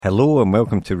Hello and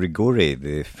welcome to Rigore,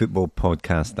 the football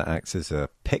podcast that acts as a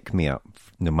pick-me-up.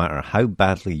 No matter how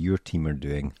badly your team are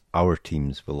doing, our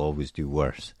teams will always do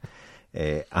worse.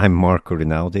 I'm Marco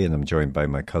Rinaldi and I'm joined by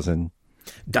my cousin.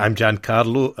 I'm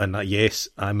Giancarlo and yes,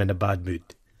 I'm in a bad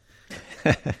mood.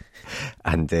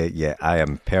 And I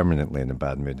am permanently in a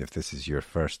bad mood. If this is your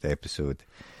first episode,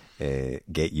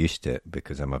 get used to it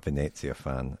because I'm a Venezia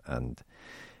fan and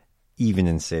even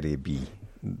in Serie B,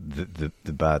 the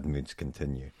bad moods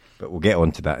continue. But we'll get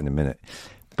on to that in a minute.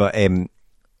 But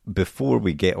before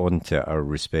we get on to our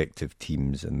respective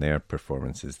teams and their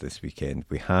performances this weekend,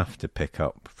 we have to pick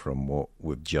up from what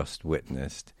we've just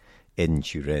witnessed in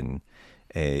Turin,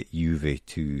 Juve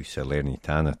 2,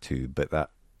 Salernitana 2, but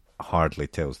that hardly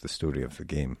tells the story of the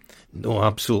game. No,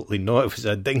 absolutely not. It was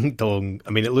a ding-dong.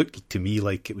 I mean, it looked to me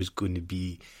like it was going to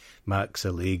be Max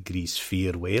Allegri's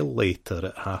farewell later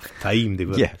at half-time. They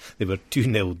were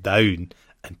 2-0 down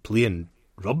and playing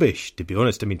rubbish, to be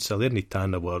honest. I mean,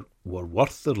 Salernitana were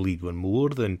worth their lead, were more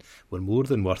than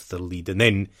worth their lead, and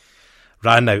then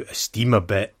ran out of steam a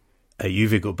bit.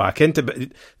 Juve got back into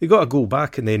it. They got a goal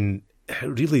back, and then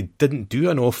really didn't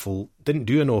do an awful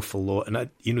lot. And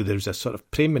there was a sort of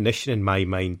premonition in my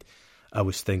mind. I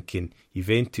was thinking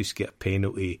Juventus get a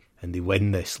penalty and they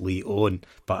win this late on,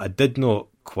 but I did not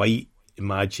quite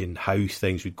imagine how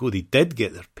things would go. They did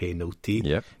get their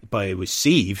penalty, but it was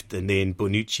saved, and then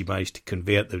Bonucci managed to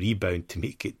convert the rebound to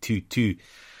make it 2-2.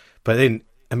 But then,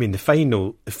 I mean, the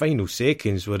final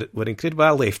seconds were incredible.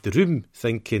 I left the room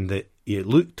thinking that it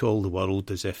looked to all the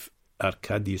world as if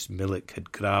Arkadiusz Milik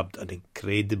had grabbed an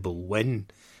incredible win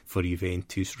for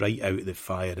Juventus right out of the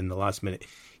fire in the last minute.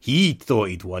 He thought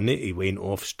he'd won it. He went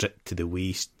off stripped to the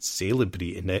waist,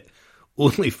 celebrating it,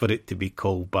 only for it to be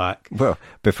called back. Well,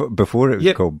 before it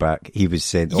was called back, he was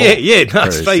sent off.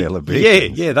 That's for right.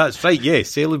 Celebration. Yeah, that's right. Yeah,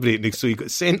 celebrating. So he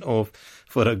got sent off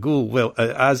for a goal. Well,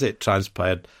 as it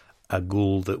transpired, a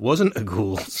goal that wasn't a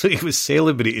goal. So he was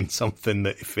celebrating something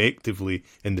that effectively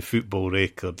in the football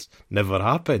records never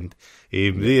happened.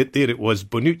 There it was.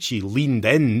 Bonucci leaned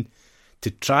in to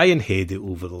try and head it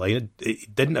over the line.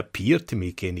 It didn't appear to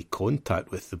make any contact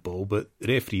with the ball, but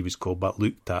the referee was called back,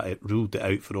 looked at it, ruled it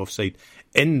out for offside.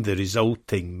 In the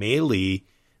resulting melee,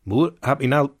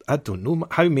 I don't know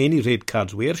how many red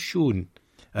cards were shown.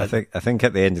 I think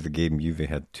at the end of the game, Juve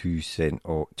had two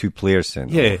players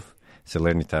sent off.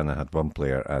 Salernitana had one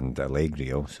player, and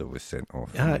Allegri also was sent off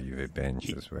from the Juve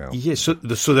bench as well. Yeah, so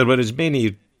there were as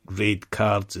many red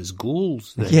cards as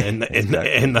goals in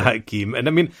that game. And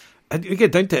I mean, we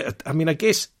get down to it. I mean, I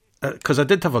guess, because I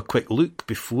did have a quick look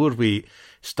before we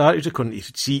started recording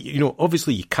to see,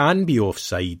 obviously you can be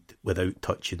offside without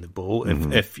touching the ball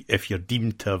if you're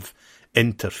deemed to have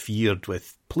interfered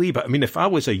with play. But I mean, if I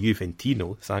was a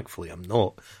Juventino, thankfully I'm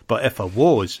not, but if I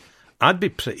was, I'd be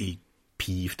pretty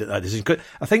peeved at that decision.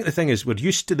 I think the thing is, we're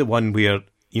used to the one where,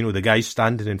 the guy's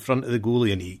standing in front of the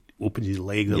goalie and he opens his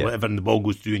leg or whatever and the ball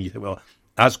goes through and you think, well,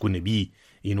 that's going to be,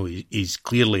 he's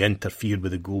clearly interfered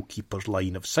with the goalkeeper's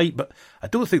line of sight. But I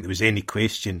don't think there was any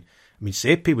question. I mean,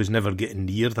 Seppi was never getting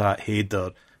near that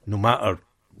header, no matter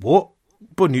what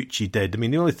Bonucci did. I mean,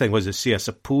 the only thing was, I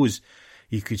suppose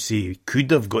you could say he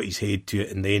could have got his head to it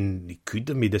and then he could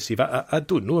have made a save. I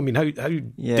don't know. I mean, how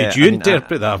did you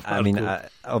interpret that? I mean,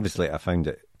 obviously I found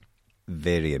it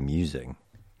very amusing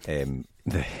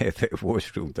that it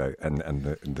was ruled out and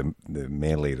the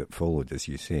melee that followed, as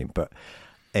you say. But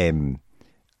if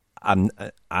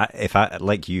I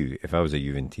was a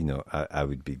Juventino, I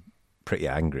would be pretty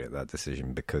angry at that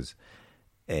decision because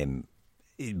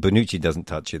Bonucci doesn't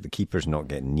touch it, the keeper's not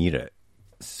getting near it.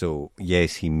 So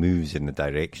yes, he moves in the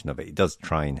direction of it. He does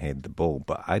try and head the ball,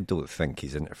 but I don't think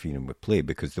he's interfering with play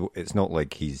because it's not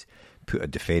like he's put a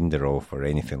defender off or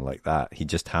anything like that. He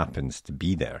just happens to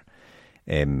be there.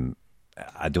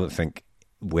 I don't think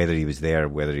whether he was there,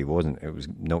 whether he wasn't, it was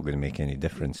not going to make any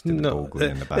difference to the ball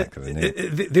going in the back of the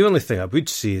net. The only thing I would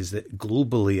say is that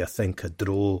globally, I think a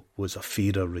draw was a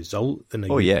fairer result than a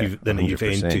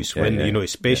Juventus win.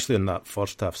 Especially in that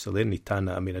first half.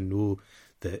 Salernitana, I mean, I know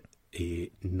that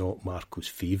not Marco's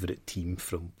favourite team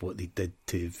from what they did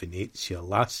to Venezia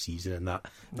last season and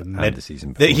the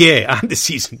season before. And the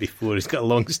season before. He's got a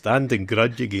long-standing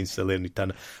grudge against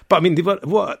Salernitana. But I mean, they were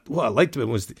what I liked about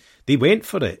it was they went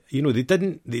for it.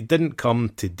 They didn't come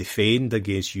to defend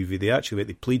against Juve.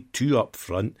 They played two up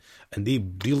front and they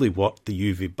really worked the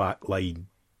Juve back line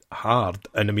hard.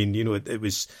 And I mean, it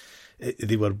was.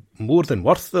 They were more than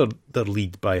worth their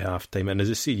lead by half-time. And as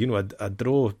I say, a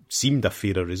draw seemed a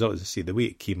fairer result. As I say, the way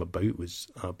it came about was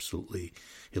absolutely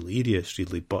hilarious,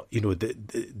 really. But,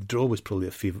 the draw was probably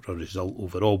a fairer result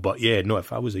overall. But,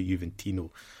 if I was a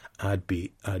Juventino I'd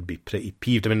be pretty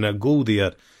peeved. I mean, a goal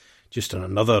there, just on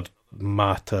another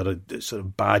matter, sort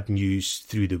of bad news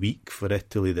through the week for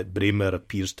Italy, that Bremer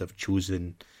appears to have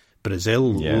chosen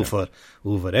Brazil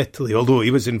over Italy, although he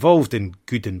was involved in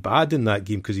good and bad in that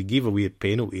game, because he gave away a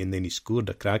penalty and then he scored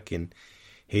a cracking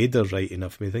header right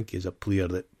enough. I mean, I think he's a player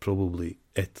that probably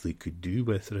Italy could do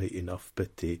with right enough.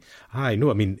 But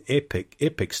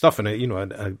epic stuff.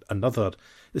 And another,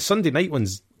 the Sunday night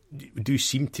ones do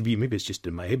seem to be, maybe it's just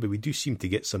in my head, but we do seem to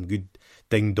get some good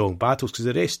ding dong battles, because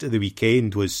the rest of the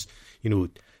weekend was,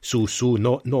 so.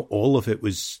 Not all of it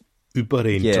was uber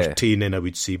entertaining, I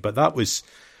would say, but that was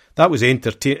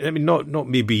entertaining. I mean, not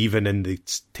maybe even in the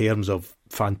terms of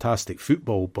fantastic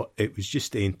football, but it was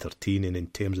just entertaining in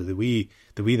terms of the way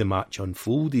the match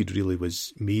unfolded. Really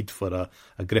was made for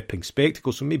a gripping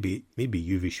spectacle. So maybe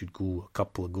Juve should go a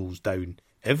couple of goals down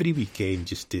every weekend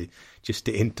just to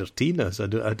entertain us. I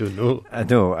don't know. I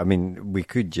know. I mean, we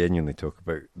could genuinely talk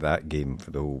about that game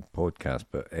for the whole podcast,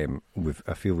 but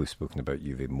I feel we've spoken about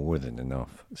Juve more than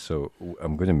enough. So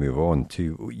I'm going to move on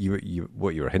to what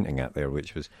you were hinting at there,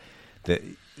 which was that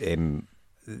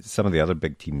some of the other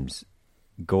big teams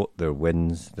got their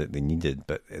wins that they needed,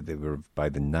 but they were by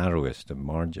the narrowest of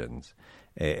margins.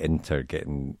 Inter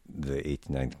getting the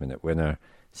 89th minute winner,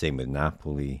 same with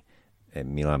Napoli,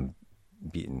 Milan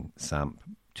beating Samp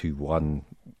 2-1,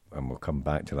 and we'll come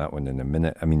back to that one in a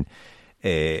minute. I mean,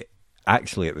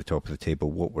 actually at the top of the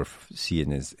table, what we're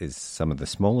seeing is some of the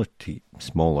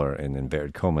smaller in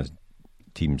inverted commas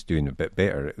teams doing a bit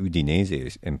better.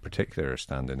 Udinese in particular are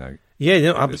standing out.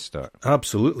 Yeah, at the start.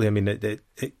 Absolutely. I mean,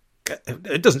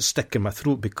 it doesn't stick in my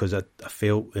throat because I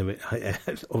felt,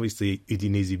 obviously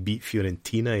Udinese beat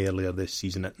Fiorentina earlier this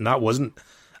season, and that wasn't.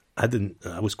 I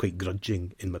was quite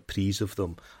grudging in my praise of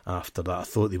them after that. I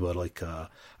thought they were like a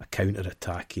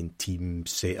counter-attacking team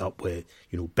set up with,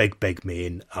 big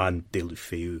men and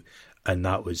Deulofeu, and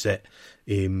that was it.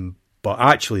 But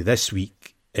actually this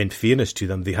week, in fairness to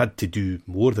them, they had to do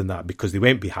more than that, because they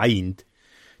went behind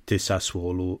to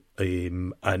Sassuolo,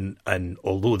 and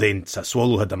although then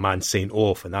Sassuolo had a man sent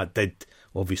off, and that did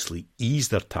obviously ease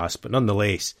their task, but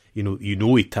nonetheless,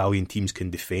 Italian teams can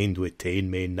defend with 10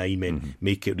 men, 9 men,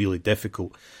 make it really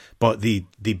difficult. But they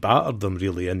battered them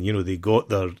really, and they got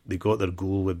their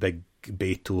goal with Big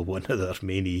Beto, one of their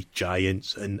many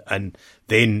giants, and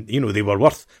then they were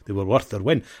worth their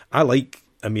win.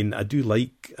 I do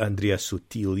like Andrea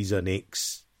Sotil. He's an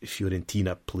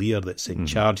ex-Fiorentina player that's in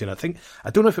charge, and I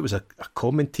don't know if it was a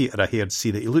commentator I heard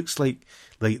say that he looks like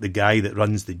the guy that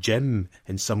runs the gym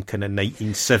in some kind of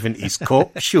 1970s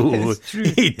cop show.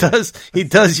 He does. He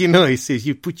says,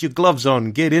 you put your gloves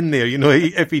on, get in there.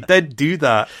 If he did do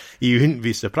that, you wouldn't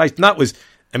be surprised. And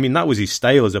that was his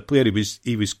style as a player.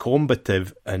 He was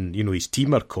combative, and his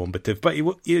team are combative, but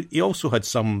he also had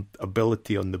some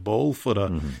ability on the ball for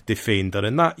a defender,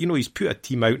 and that he's put a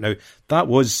team out now. That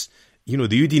was the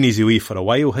Udinese way for a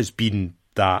while has been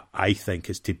that, I think,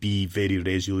 is to be very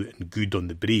resolute and good on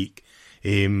the break.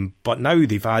 But now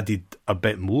they've added a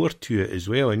bit more to it as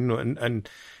well, and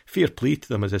fair play to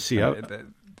them, as I say.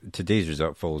 Today's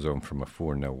result follows on from a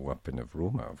 4-0 whipping of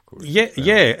Roma, of course.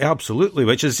 Yeah, absolutely.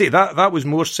 Which is, that was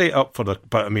more set up for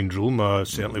but I mean, Roma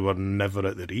certainly were never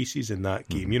at the races in that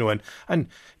game, and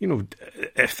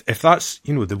if that's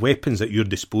the weapons at your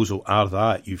disposal are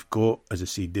that you've got, as I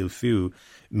say, Deulofeu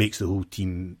makes the whole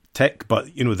team tick, but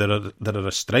there are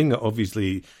a string of,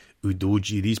 obviously,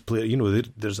 Udogie, these players,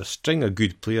 there's a string of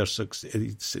good players.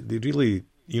 They really,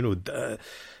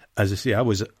 as I say, I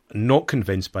was not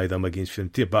convinced by them against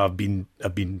Fiorentina,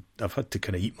 but I've had to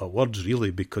kind of eat my words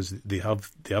really, because they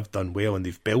have done well and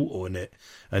they've built on it,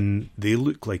 and they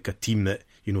look like a team that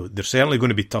they're certainly going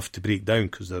to be tough to break down,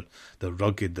 because they're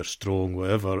rugged, they're strong,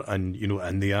 whatever, and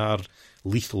and they are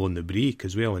lethal on the break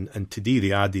as well. And today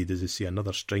they added, as I say,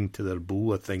 another string to their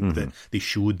bow. I think that they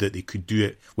showed that they could do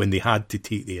it when they had to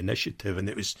take the initiative, and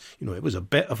it was it was a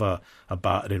bit of a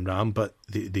battering ram, but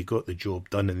they got the job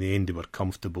done. In the end, they were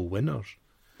comfortable winners.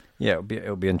 Yeah,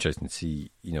 it'll be interesting to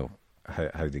see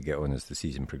how they get on as the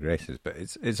season progresses. But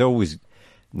it's always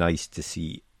nice to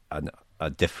see a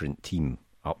different team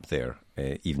up there,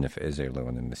 even if it is early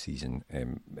on in the season.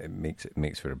 It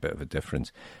makes for a bit of a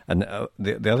difference. And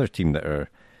the other team that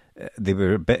they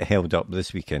were a bit held up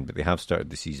this weekend, but they have started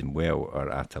the season well,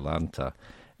 are Atalanta.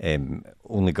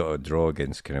 Only got a draw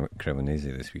against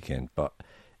Cremonese this weekend, but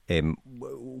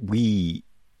we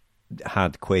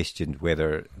had questioned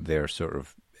whether their sort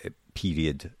of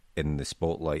period in the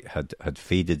spotlight had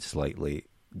faded slightly,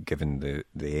 given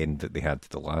the end that they had to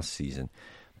the last season.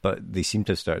 But they seem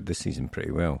to have started this season pretty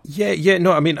well. Yeah.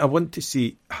 No, I mean, I want to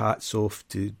say hats off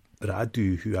to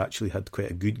Radu, who actually had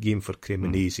quite a good game for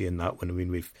Cremonese in that one. I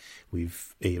mean,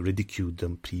 we've ridiculed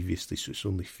them previously, so it's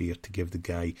only fair to give the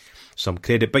guy some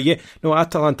credit. But yeah, no,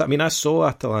 Atalanta, I mean, I saw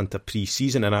Atalanta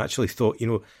pre-season and I actually thought,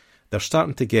 they're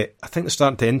starting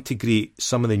to integrate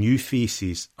some of the new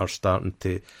faces are starting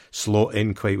to slot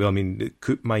in quite well. I mean, the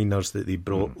Coop Miners that they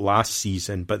brought last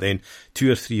season, but then 2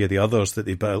 or 3 of the others that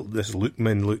they built. This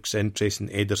Lookman looks interesting.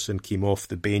 Ederson came off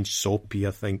the bench. Soppy,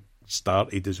 I think,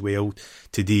 started as well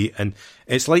today. And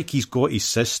it's like he's got his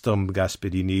system,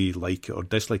 Gasperini, like it or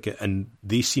dislike it, and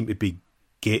they seem to be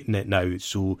getting it now.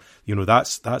 So,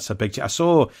 that's a big change. I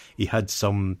saw he had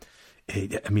some...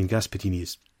 I mean, Gasperini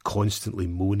is constantly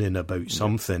moaning about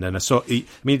something, and he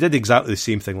did exactly the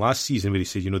same thing last season where he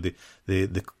said,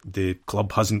 the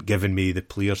club hasn't given me the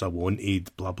players I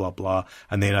wanted, blah blah blah.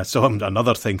 And then I saw him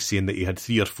another thing saying that he had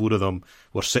 3 or 4 of them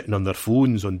were sitting on their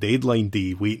phones on deadline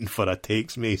day waiting for a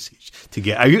text message to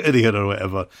get out of there or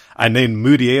whatever. And then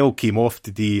Muriel came off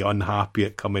today unhappy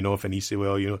at coming off, and he said,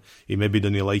 well, he maybe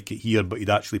didn't like it here, but he'd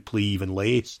actually play even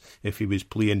less if he was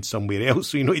playing somewhere else.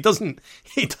 So he doesn't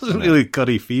really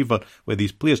curry favour with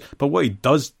his players. But what he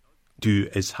does do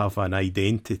is have an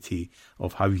identity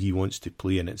of how he wants to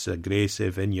play, and it's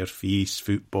aggressive, in-your-face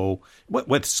football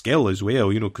with skill as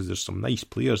well, because there's some nice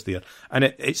players there. And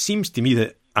it seems to me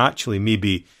that actually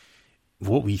maybe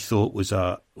what we thought was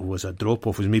a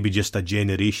drop-off was maybe just a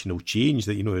generational change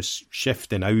that, is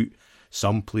shifting out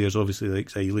some players, obviously like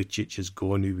Ilicic is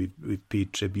gone, who we've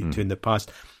paid tribute to in the past.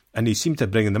 And he seemed to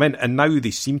bring them in, and now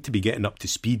they seem to be getting up to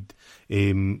speed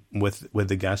with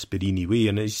the Gasperini way.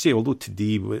 And as you say, although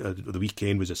today, the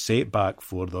weekend was a setback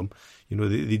for them,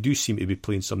 they do seem to be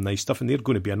playing some nice stuff, and they're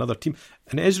going to be another team.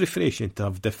 And it is refreshing to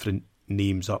have different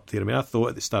names up there. I mean, I thought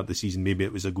at the start of the season maybe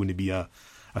it was going to be a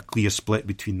clear split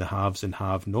between the haves and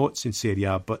have-nots in Serie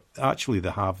A, but actually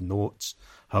the have-nots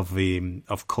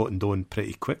have cottoned on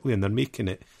pretty quickly, and they're making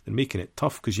it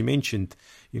tough. Because you mentioned,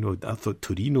 I thought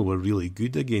Torino were really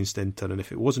good against Inter, and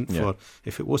if it wasn't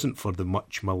for the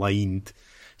much maligned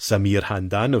Samir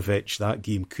Handanovic, that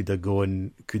game could have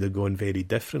gone very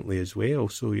differently as well.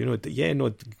 So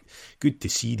good to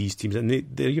see these teams, and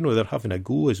they're having a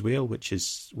go as well, which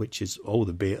is all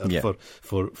the better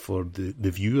for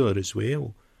the viewer as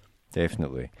well.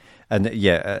 Definitely, and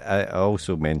I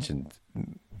also mentioned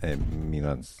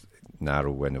Milan's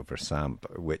narrow win over Samp,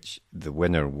 which the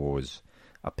winner was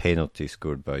a penalty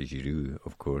scored by Giroud,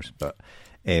 of course, but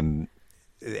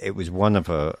it was one of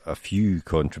a few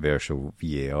controversial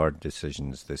VAR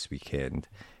decisions this weekend,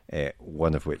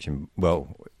 one of which,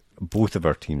 both of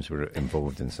our teams were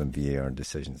involved in some VAR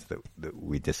decisions that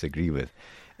we disagree with.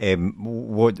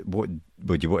 What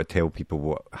would you want to tell people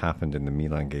what happened in the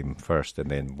Milan game first,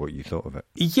 and then what you thought of it?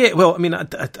 Yeah, well, I mean,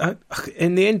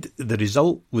 in the end, the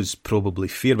result was probably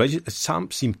fair, but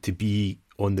Samp seemed to be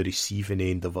on the receiving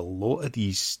end of a lot of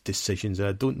these decisions, and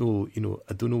I don't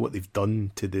know what they've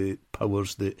done to the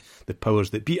powers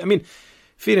that be. I mean,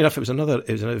 fair enough, it was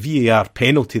a VAR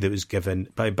penalty that was given.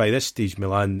 By this stage,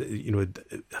 Milan,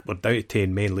 were down to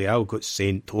 10 men. Leao got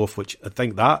sent off, which I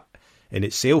think that in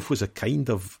itself was I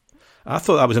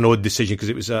thought that was an odd decision, because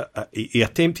it was he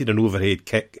attempted an overhead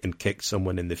kick and kicked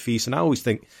someone in the face, and I always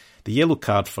think the yellow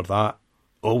card for that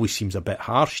always seems a bit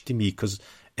harsh to me, because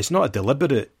it's not a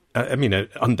deliberate. I mean,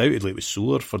 undoubtedly it was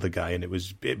sore for the guy, and it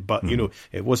was, but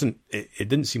it wasn't. It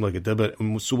didn't seem like a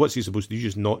deliberate. So what's he supposed to do?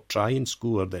 Just not try and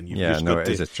score? Then you've just got it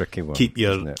is a tricky one. Keep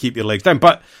your legs down.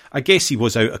 But I guess he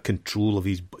was out of control of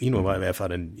his,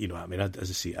 whatever. And I mean, as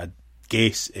I say, I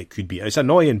guess it could be. It's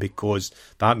annoying, because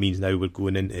that means now we're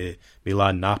going into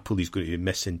Milan. Napoli's going to be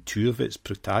missing 2 of its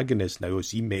protagonists now,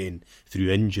 Osimhen through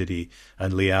injury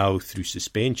and Leao through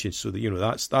suspension. So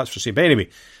that, that's for saying. But anyway,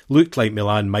 looked like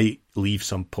Milan might leave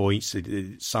some points.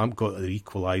 Samp got the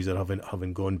equaliser,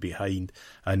 having gone behind,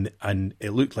 and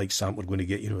it looked like Samp were going to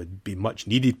get it'd be much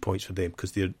needed points for them,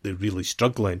 because they're really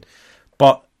struggling.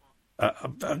 But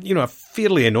a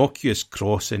fairly innocuous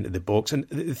cross into the box. And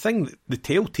the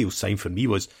telltale sign for me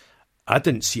was, I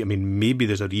didn't see, I mean, maybe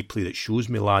there's a replay that shows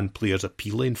Milan players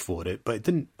appealing for it, but it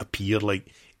didn't appear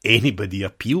like anybody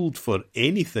appealed for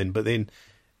anything. But then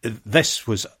this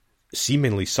was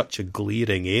seemingly such a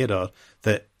glaring error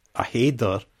that a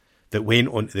header that went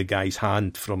onto the guy's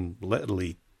hand from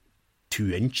literally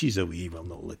 2 inches away, well,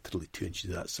 not literally 2 inches,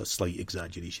 that's a slight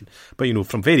exaggeration, but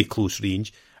from very close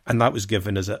range, and that was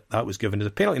given as a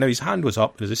penalty. Now his hand was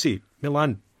up, and as I say,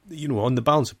 Milan, on the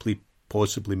balance of play,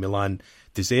 possibly Milan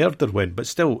deserved their win. But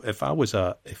still, if I was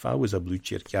a Blue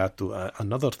Cerchiato,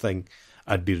 another thing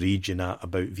I'd be raging at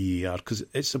about VAR, because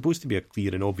it's supposed to be a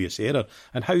clear and obvious error,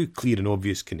 and how clear and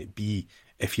obvious can it be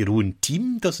if your own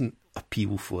team doesn't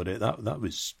appeal for it? That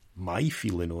was my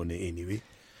feeling on it anyway.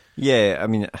 Yeah, I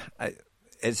mean,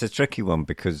 it's a tricky one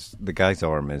because the guy's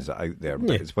arm is out there,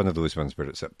 but it's one of those ones where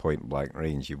it's at point blank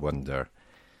range. You wonder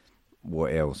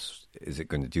what else is it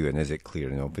going to do, and is it clear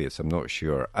and obvious? I'm not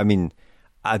sure. I mean,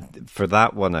 for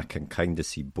that one, I can kind of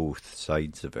see both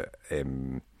sides of it.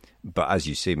 But as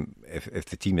you say, if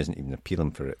the team isn't even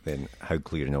appealing for it, then how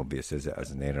clear and obvious is it as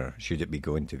an error? Should it be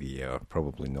going to VAR?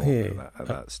 Probably not at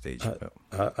that stage.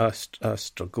 I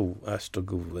struggle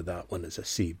with that one, as I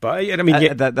say. But I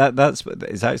mean, that's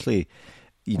it's actually,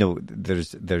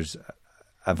 there's.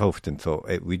 I've often thought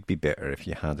it would be better if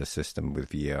you had a system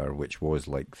with VAR which was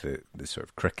like the sort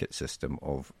of cricket system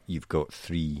of you've got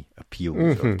 3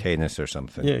 appeals or tennis or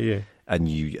something, and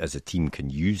you as a team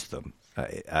can use them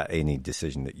at any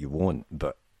decision that you want,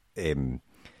 but and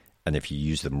if you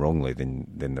use them wrongly, then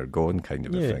they're gone, kind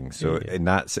of a thing. So in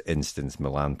that instance,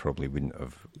 Milan probably wouldn't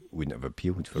have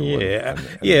appealed for one.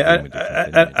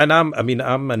 And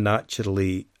I'm a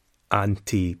naturally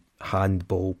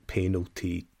anti-handball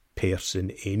penalty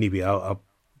person anyway. I'll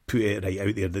put it right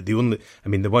out there that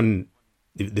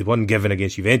the one given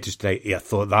against Juventus tonight, I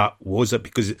thought that was it,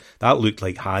 because that looked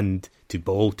like hand to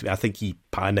ball to me. I think he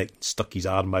panicked, stuck his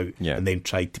arm out, and then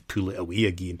tried to pull it away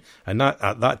again. And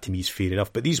that to me is fair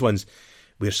enough. But these ones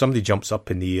where somebody jumps up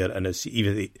in the air and it's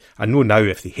I know now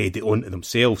if they head it onto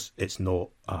themselves, it's not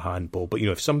a handball. But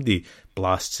if somebody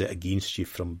blasts it against you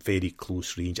from very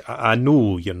close range, I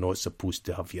know you're not supposed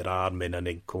to have your arm in an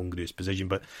incongruous position,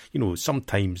 but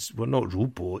sometimes we're not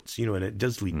robots, and it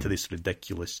does lead to this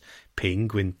ridiculous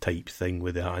penguin type thing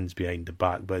with the hands behind the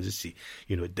back. But as I say,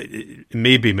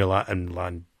 maybe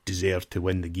Milan deserved to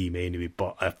win the game anyway.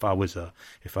 But if I was a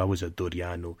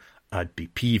Doriano, I'd be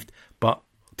peeved. But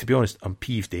to be honest, I'm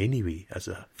peeved anyway as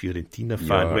a Fiorentina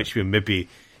fan, which we maybe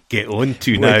get on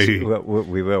to now.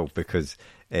 We will, because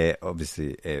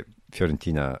obviously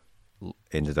Fiorentina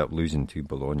ended up losing to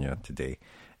Bologna today,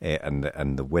 and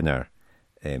the winner,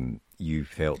 you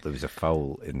felt there was a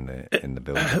foul in the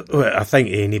build-up. Well, I think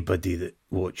anybody that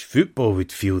watched football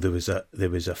would feel there was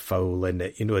a foul in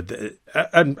it,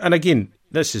 and again,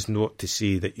 this is not to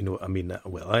say that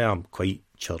I am quite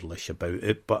churlish about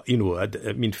it, but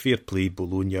I mean, fair play.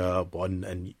 Bologna won,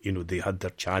 and they had their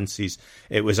chances.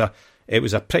 It was a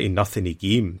pretty nothingy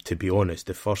game, to be honest.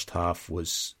 The first half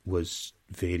was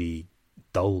very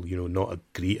dull. Not a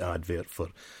great advert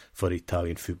for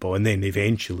Italian football, and then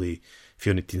eventually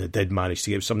Fiorentina did manage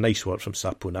to get some nice work from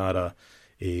Saponara.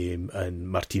 And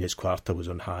Martinez Quarta was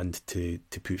on hand to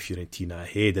put Fiorentina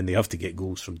ahead, and they have to get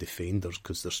goals from defenders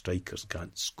because their strikers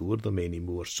can't score them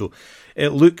anymore. So it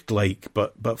looked like,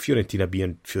 but Fiorentina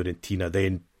being Fiorentina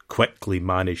then quickly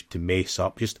managed to mess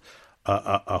up just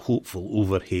a hopeful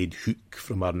overhead hook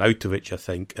from Arnautovic, I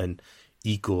think, and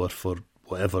Igor, for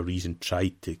whatever reason,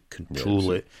 tried to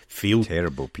control it, failed.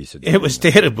 Terrible piece of. It was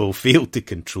terrible, failed to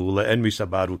control it, and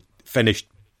Musabaro finished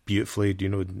beautifully,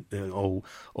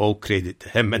 all credit to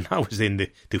him, and that was then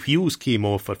the wheels came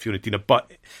off for Fiorentina.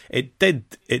 But it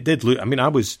did look, I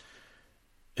was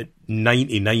at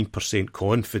 99%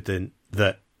 confident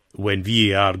that when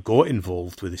VAR got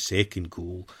involved with the second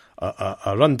goal,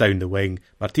 a run down the wing,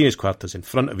 Martinez Quarta's in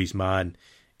front of his man,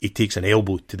 he takes an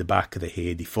elbow to the back of the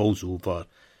head, he falls over,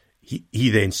 he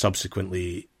then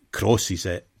subsequently crosses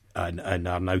it, and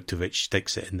Arnautovic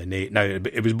sticks it in the net. Now,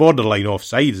 it was borderline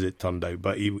offside as it turned out,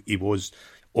 but he was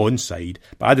onside.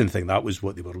 But I didn't think that was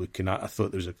what they were looking at. I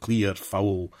thought there was a clear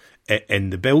foul in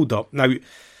the build-up. Now,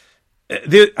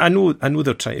 I know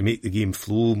they're trying to make the game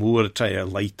flow more, try a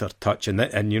lighter touch, and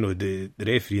the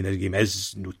referee in this game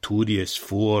is notorious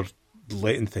for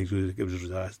letting things go. It was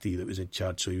Rosati that was in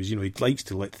charge, so he likes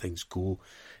to let things go.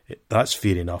 That's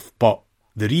fair enough. But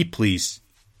the replays,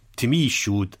 to me,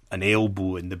 showed an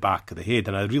elbow in the back of the head,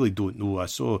 and I really don't know. I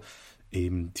saw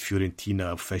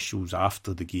Fiorentina officials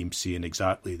after the game saying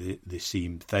exactly the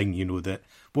same thing. That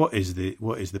what is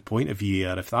the point of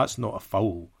VAR if that's not a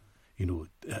foul?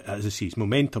 As I say, it's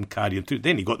momentum carrying through.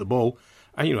 Then he got the ball,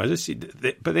 and as I say,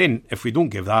 but then if we don't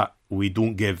give that, we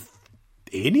don't give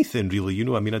anything really.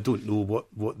 I don't know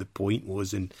what the point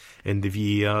was in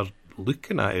the VAR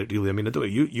looking at it really. I don't.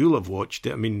 You'll have watched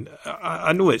it.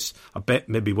 I know it's a bit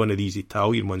maybe one of these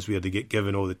Italian ones where they get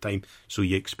given all the time, so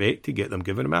you expect to get them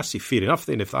given. I say fair enough.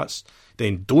 Then if that's,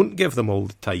 then don't give them all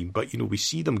the time. But we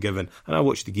see them given. And I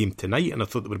watched the game tonight, and I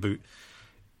thought there were about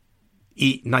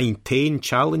 8, 9, 10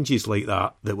 challenges like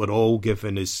that were all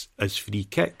given as free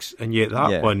kicks, and yet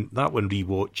that one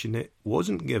rewatching it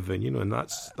wasn't given. And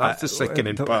that's the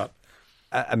sickening part.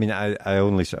 I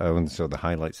only saw the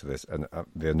highlights of this, and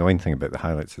the annoying thing about the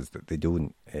highlights is that they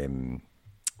don't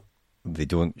they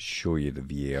don't show you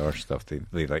the VAR stuff.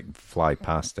 They like fly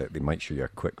past it. They might show you a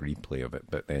quick replay of it,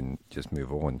 but then just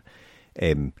move on.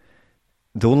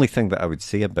 The only thing that I would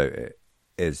say about it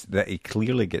is that he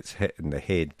clearly gets hit in the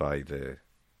head by the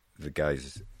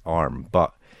guy's arm,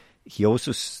 but he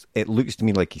also, it looks to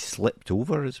me like he slipped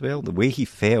over as well. The way he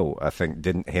fell, I think,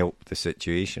 didn't help the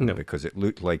situation because it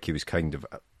looked like he was kind of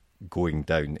going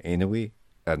down anyway,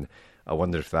 and I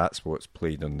wonder if that's what's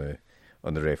played on the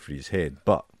referee's head.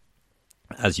 But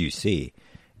as you say,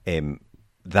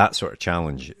 that sort of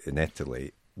challenge in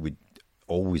Italy would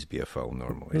always be a foul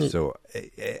normally. So,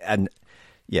 and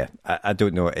yeah, I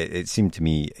don't know. It seemed to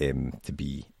me to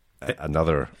be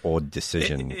another odd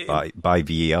decision by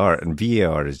VAR, and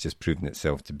VAR has just proven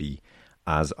itself to be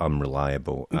as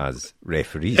unreliable as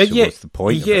referees. So what's the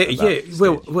point?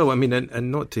 Well, I mean,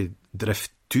 and not to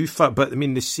drift too far, but I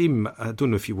mean the same. I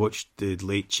don't know if you watched the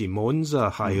Lecce Monza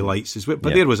highlights as well,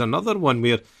 but there was another one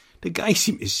where the guy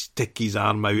seemed to stick his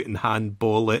arm out and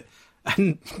handball it,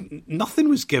 and nothing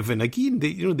was given. Again,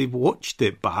 they watched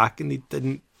it back and they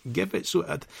didn't give it. So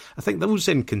I think those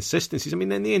inconsistencies. I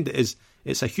mean, in the end,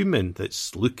 it's a human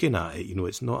that's looking at it.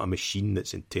 It's not a machine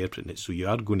that's interpreting it. So you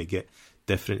are going to get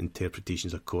different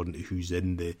interpretations according to who's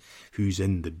in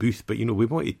the booth. But we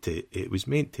wanted to. It was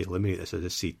meant to eliminate this. As I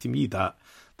say, to me, that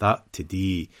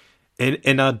today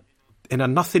in a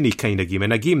nothingy kind of game,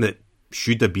 in a game that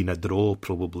should have been a draw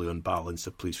probably on balance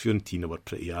of plays. Fiorentina were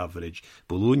pretty average.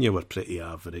 Bologna were pretty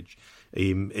average.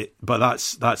 But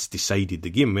that's decided the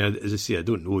game. I mean, as I say, I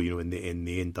don't know. In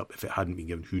the end up, if it hadn't been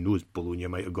given, who knows? Bologna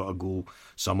might have got a goal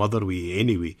some other way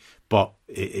anyway. But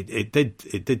it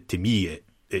did to me.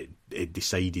 It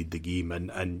decided the game,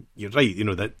 and you're right.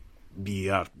 That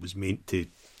VAR was meant to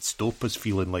stop us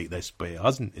feeling like this, but it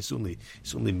hasn't. It's only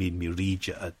made me rage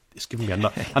at. It's given me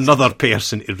another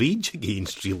person to rage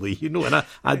against, really. And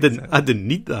I didn't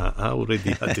need that. I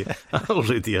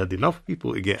already had enough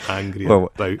people to get angry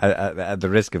about. At the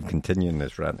risk of continuing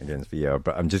this rant against VAR,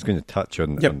 but I'm just going to touch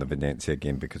on the Venezia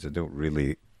game because I don't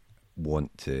really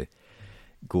want to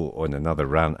go on another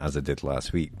rant as I did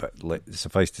last week. But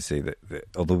suffice to say that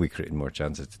although we created more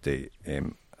chances today,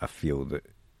 I feel that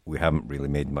we haven't really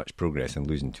made much progress, and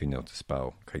losing 2-0 to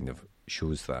Spal kind of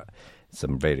shows that.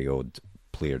 Some very odd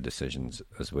player decisions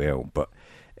as well. But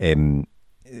when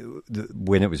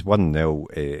it was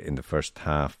 1-0 in the first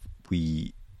half,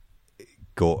 we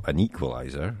got an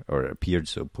equaliser, or it appeared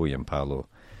so. Poyampalo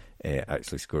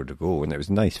actually scored a goal, and it was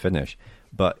a nice finish.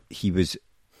 But he was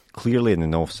clearly in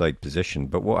an offside position.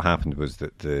 But what happened was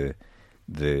that the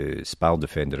Spal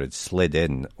defender had slid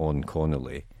in on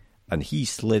Connolly, and he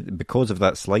slid, because of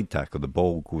that slide tackle, the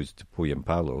ball goes to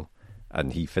Poyampalo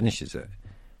and he finishes it.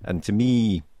 And to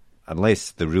me,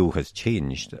 unless the rule has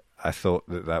changed, I thought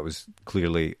that was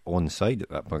clearly onside at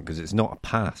that point, because it's not a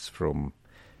pass from,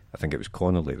 I think it was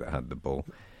Connolly that had the ball.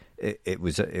 It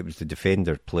was the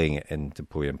defender playing it into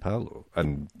Poyampalo,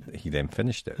 and he then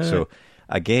finished it. So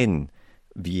again,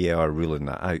 VAR ruling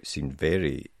that out seemed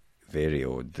very, very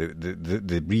odd. The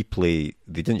replay,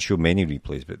 they didn't show many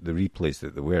replays, but the replays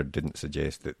that there were didn't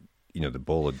suggest that the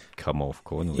ball had come off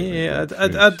Connolly. Yeah,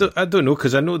 I don't know,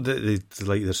 because I know that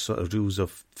there's sort of rules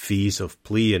of phase of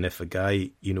play, and if a guy,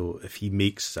 if he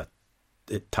makes a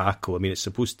tackle, I mean, it's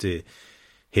supposed to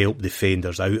help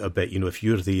defenders out a bit. If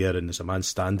you're there and there's a man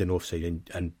standing offside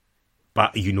and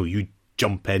you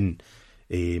jump in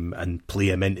and play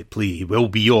him into play, he will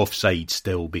be offside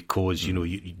still, because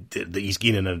he's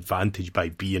gaining an advantage by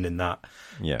being in that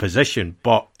position.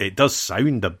 But it does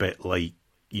sound a bit like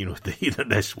that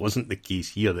this wasn't the case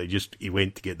here. That he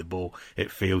went to get the ball,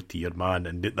 it fell to your man,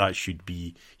 and that should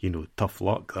be tough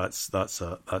luck. That's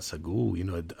a goal.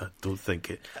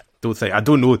 I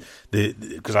don't know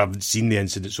because I haven't seen the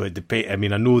incident, so it depends. I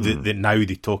mean, I know that now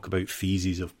they talk about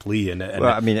phases of play,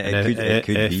 it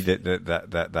could be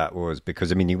that was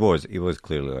because, I mean, he was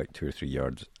clearly like 2 or 3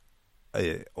 yards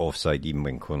offside even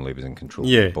when Connolly was in control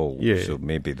of the ball. Yeah. So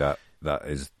maybe that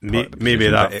is maybe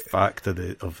that fact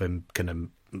of him kind of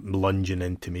lunging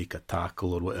in to make a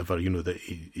tackle or whatever, that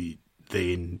he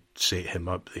then set him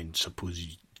up. Then suppose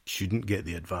he shouldn't get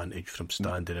the advantage from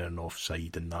standing in an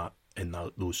offside in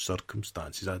those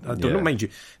circumstances. I don't know, mind you,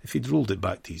 if he'd rolled it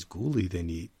back to his goalie, then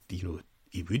he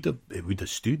would have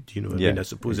stood. I mean, I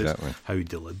suppose exactly. It's how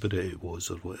deliberate it was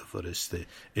or whatever is the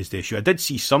issue. I did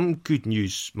see some good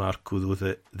news, Marco,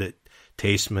 though, that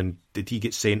Testman, did he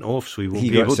get sent off so he won't He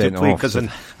be got able to sent play? off, Because so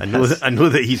I know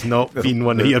that he's not been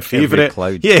one of your every favourite.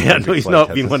 cloud- Yeah, I know every he's cloud not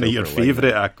has been a one of your silver lining.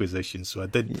 favourite acquisitions. So I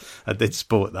did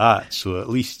spot that. So at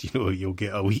least you'll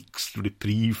get a week's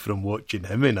reprieve from watching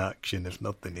him in action, if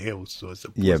nothing else. So I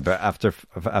suppose. Yeah, but after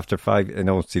 5, in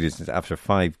all seriousness, after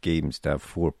 5 games to have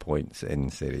 4 points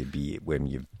in Serie B when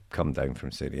you've come down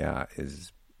from Serie A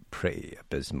is pretty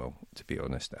abysmal, to be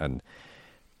honest. And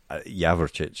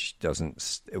Javorčić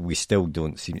doesn't. We still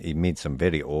don't seem. He made some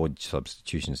very odd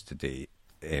substitutions today.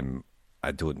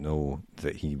 I don't know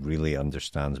that he really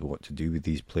understands what to do with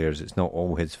these players. It's not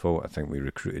all his fault. I think we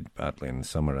recruited badly in the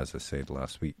summer, as I said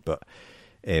last week. But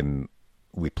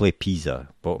we play Pisa,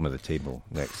 bottom of the table,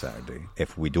 next Saturday.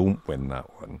 If we don't win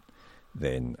that one,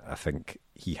 then I think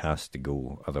he has to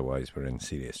go. Otherwise, we're in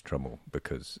serious trouble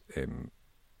because, if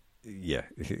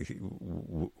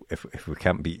we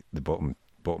can't beat the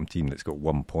bottom team that's got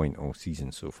 1 point all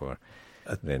season so far,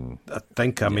 then I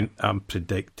think I'm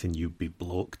predicting you'll be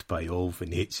blocked by all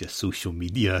Venezia social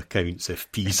media accounts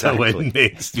if Pisa win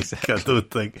next week. Exactly.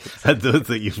 I don't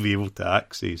think you'll be able to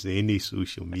access any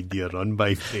social media run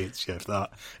by Venezia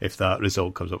if that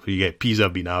result comes up. You get Pisa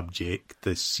have been abject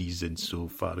this season so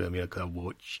far. I mean, I can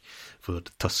watch for the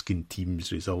Tuscan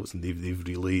team's results, and they've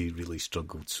really, really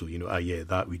struggled. So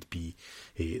that would be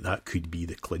that could be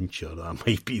the clincher. That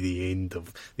might be the end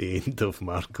of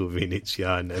Marco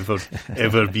Venezia and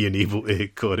ever being able to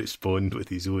correspond with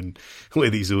his own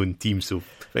team. So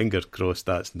fingers crossed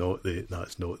that's not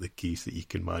the case, that you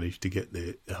can manage to get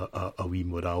a wee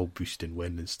morale boosting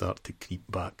win and start to creep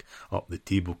back up the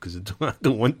table, because I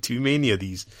don't want too many of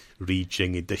these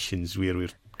raging editions where we're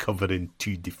covering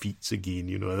 2 defeats again.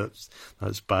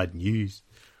 That's bad news.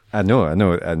 I know,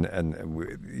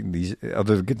 and these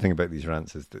other good thing about these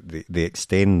rants is that they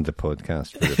extend the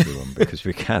podcast for everyone because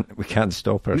we can't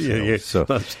stop ourselves. Yeah, so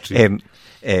that's true.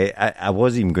 I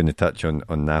was even going to touch on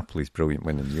Napoli's brilliant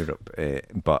win in Europe,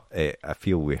 but I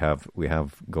feel we have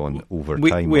gone over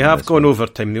time. We have gone over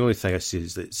time. The only thing I say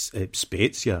is that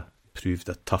Spezia proved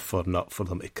a tougher nut for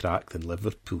them to crack than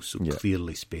Liverpool, so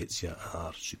clearly Spezia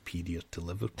are superior to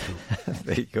Liverpool.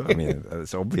 There you go. I mean,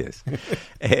 it's obvious.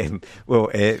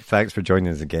 Thanks for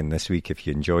joining us again this week. If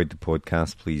you enjoyed the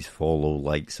podcast, please follow,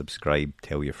 like, subscribe,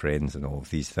 tell your friends and all of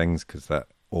these things, because that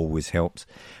always helps.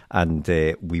 And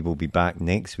we will be back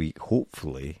next week,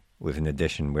 hopefully with an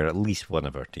edition where at least one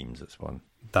of our teams has won.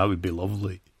 That would be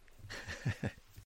lovely.